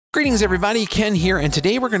Greetings everybody, Ken here, and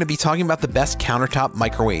today we're going to be talking about the best countertop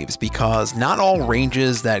microwaves because not all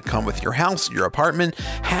ranges that come with your house, your apartment,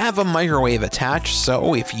 have a microwave attached.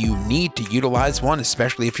 So if you need to utilize one,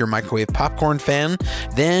 especially if you're a microwave popcorn fan,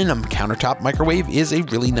 then a countertop microwave is a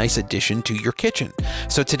really nice addition to your kitchen.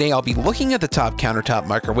 So today I'll be looking at the top countertop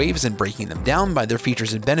microwaves and breaking them down by their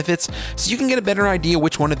features and benefits so you can get a better idea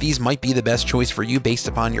which one of these might be the best choice for you based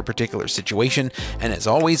upon your particular situation. And as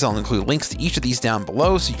always, I'll include links to each of these down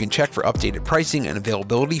below so you can check for updated pricing and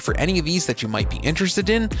availability for any of these that you might be interested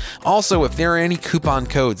in. Also, if there are any coupon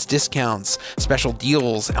codes, discounts, special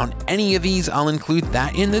deals on any of these, I'll include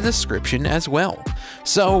that in the description as well.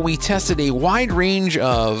 So we tested a wide range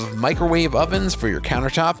of microwave ovens for your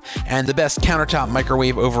countertop, and the best countertop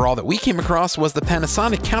microwave overall that we came across was the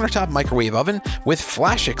Panasonic Countertop Microwave Oven with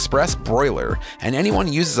Flashxpress Broiler. And anyone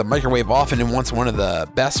who uses a microwave often and wants one of the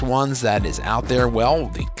best ones that is out there, well,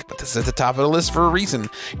 they put this at the top of the list for a reason.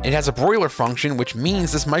 It has a broiler function, which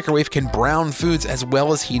means this microwave can brown foods as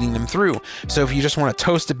well as heating them through. So if you just want to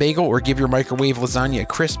toast a bagel or give your microwave lasagna a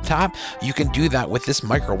crisp top, you can do that with this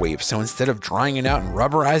microwave. So instead of drying it out and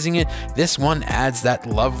rubberizing it, this one adds that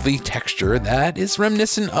lovely texture that is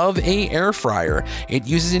reminiscent of an air fryer. It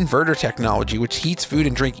uses inverter technology, which heats food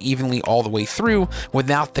and drink evenly all the way through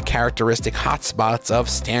without the characteristic hot spots of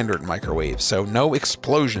standard microwaves. So no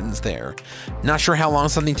explosions there. Not sure how long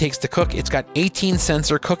something takes to cook. It's got 18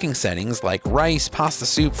 sensor cooking settings like rice, pasta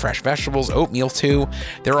soup, fresh vegetables, oatmeal too.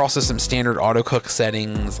 There are also some standard auto cook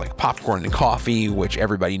settings like popcorn and coffee, which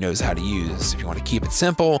everybody knows how to use if you want to keep it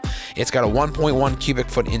simple. It's got a 1.1 cubic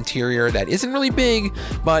foot interior that isn't really big,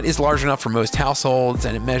 but is large enough for most households,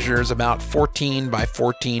 and it measures about 14 by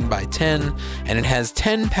 14 by 10, and it has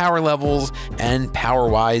 10 power levels, and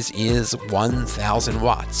power-wise is 1000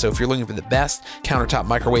 watts. So if you're looking for the best countertop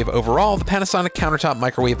microwave overall, the Panasonic Countertop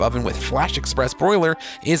Microwave Oven with Flashxpress Broiler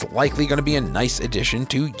is likely going to be a nice addition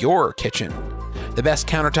to your kitchen. The best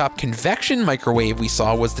countertop convection microwave we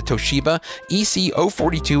saw was the Toshiba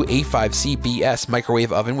EC042A5C-BS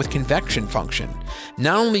microwave oven with convection function.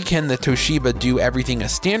 Not only can the Toshiba do everything a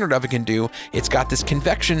standard oven can do, it's got this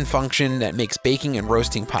convection function that makes baking and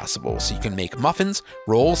roasting possible. So you can make muffins,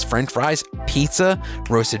 rolls, french fries, pizza,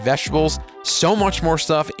 roasted vegetables, so much more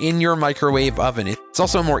stuff in your microwave oven. It's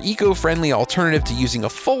also a more eco-friendly alternative to using a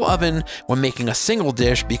full oven when making a single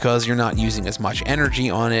dish because you're not using as much energy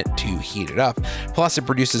on it to heat it up. Plus, it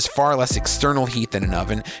produces far less external heat than an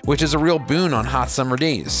oven, which is a real boon on hot summer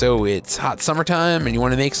days. So it's hot summertime and you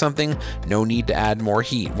want to make something, no need to add more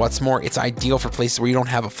heat. What's more, it's ideal for places where you don't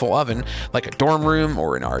have a full oven, like a dorm room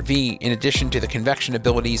or an RV. In addition to the convection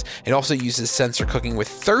abilities, it also uses sensor cooking with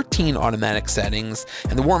 13 automatic settings,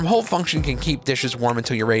 and the warm hold function can keep dishes warm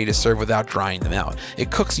until you're ready to serve without drying them out.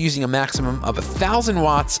 It cooks using a maximum of 1000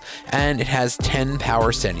 watts, and it has 10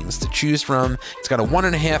 power settings to choose from. It's got a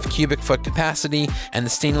 1.5 cubic foot capacity, and the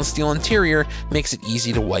stainless steel interior makes it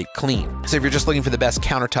easy to wipe clean. So if you're just looking for the best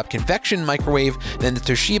countertop convection microwave, then the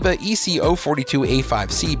Toshiba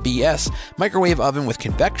EC042A5C-BS microwave oven with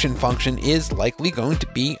convection function is likely going to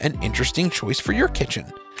be an interesting choice for your kitchen.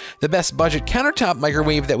 The best budget countertop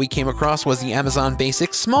microwave that we came across was the Amazon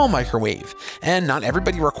Basic Small Microwave. And not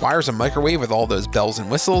everybody requires a microwave with all those bells and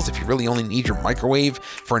whistles. If you really only need your microwave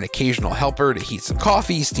for an occasional helper to heat some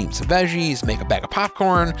coffee, steam some veggies, make a bag of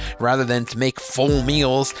popcorn, rather than to make full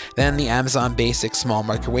meals, then the Amazon Basic Small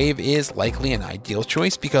Microwave is likely an ideal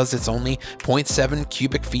choice because it's only 0.7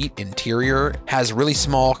 cubic feet interior, has really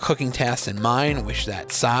small cooking tasks in mind, which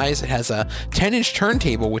that size. It has a 10-inch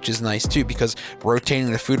turntable, which is nice too because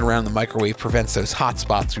rotating the food around the microwave prevents those hot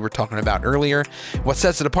spots we were talking about earlier. What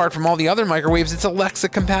sets it apart from all the other microwaves, it's Alexa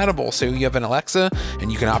compatible. So you have an Alexa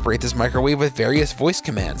and you can operate this microwave with various voice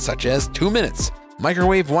commands such as 2 minutes,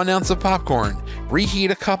 microwave 1 ounce of popcorn,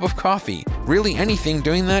 reheat a cup of coffee. Really anything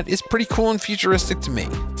doing that is pretty cool and futuristic to me.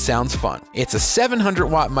 Sounds fun. It's a 700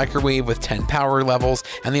 watt microwave with 10 power levels,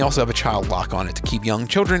 and they also have a child lock on it to keep young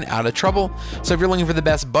children out of trouble. So if you're looking for the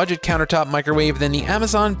best budget countertop microwave, then the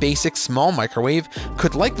Amazon Basic Small Microwave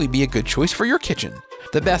could likely be a good choice for your kitchen.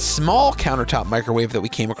 The best small countertop microwave that we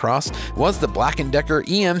came across was the Black+Decker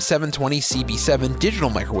EM720CB7 digital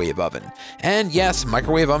microwave oven. And yes,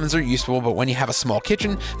 microwave ovens are useful, but when you have a small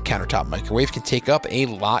kitchen, the countertop microwave can take up a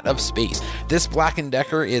lot of space. This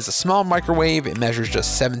Black+Decker is a small microwave. It measures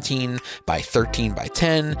just 17 by 13 by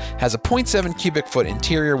 10, has a 0.7 cubic foot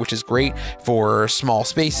interior, which is great for small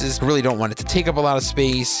spaces. You really don't want it to take up a lot of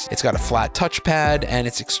space. It's got a flat touchpad, and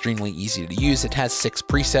it's extremely easy to use. It has 6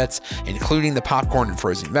 presets, including the popcorn and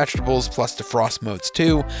frozen vegetables, plus defrost modes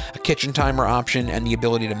too, a kitchen timer option, and the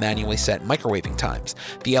ability to manually set microwaving times.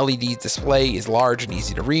 The LED display is large and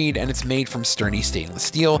easy to read, and it's made from sturdy stainless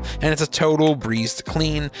steel, and it's a total breeze to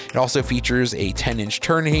clean. It also features a 10-inch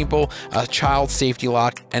turntable, a child safety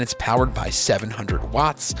lock, and it's powered by 700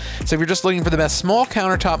 watts. So if you're just looking for the best small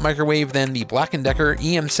countertop microwave, then the Black+Decker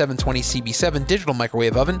EM720CB7 digital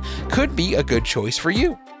microwave oven could be a good choice for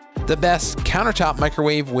you. The best countertop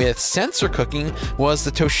microwave with sensor cooking was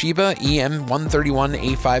the Toshiba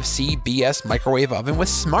EM131A5C BS microwave oven with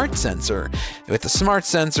smart sensor. With the smart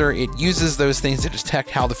sensor, it uses those things to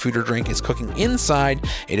detect how the food or drink is cooking inside.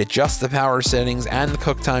 It adjusts the power settings and the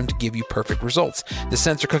cook time to give you perfect results. The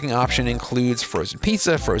sensor cooking option includes frozen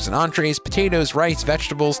pizza, frozen entrees, potatoes, rice,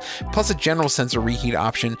 vegetables, plus a general sensor reheat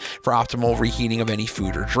option for optimal reheating of any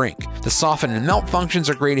food or drink. The soften and melt functions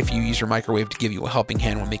are great if you use your microwave to give you a helping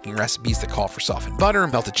hand when making recipes that call for softened butter,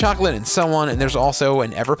 melted chocolate, and so on. And there's also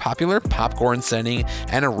an ever popular popcorn setting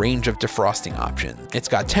and a range of defrosting options. It's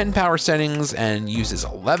got 10 power settings and uses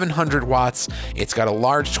 1100 watts. It's got a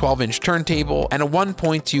large 12-inch turntable and a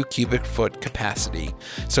 1.2 cubic foot capacity.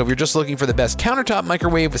 So if you're just looking for the best countertop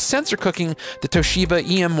microwave with sensor cooking, the Toshiba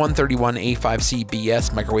EM131A5C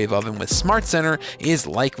BS microwave oven with smart center is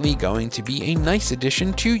likely going to be a nice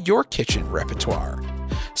addition to your kitchen repertoire.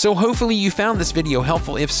 So hopefully you found this video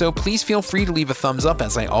helpful. If so, please feel free to leave a thumbs up,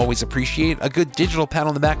 as I always appreciate. A good digital pat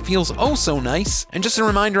on the back feels oh so nice. And just a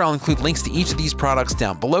reminder, I'll include links to each of these products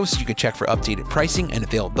down below so you can check for updated pricing and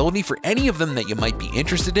availability for any of them that you might be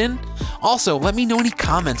interested in. Also, let me know any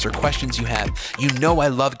comments or questions you have. You know I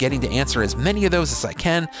love getting to answer as many of those as I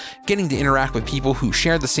can. Getting to interact with people who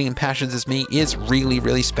share the same passions as me is really,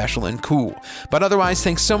 really special and cool. But otherwise,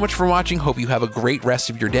 thanks so much for watching. Hope you have a great rest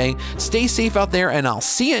of your day. Stay safe out there, and I'll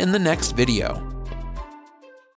see you in the next video.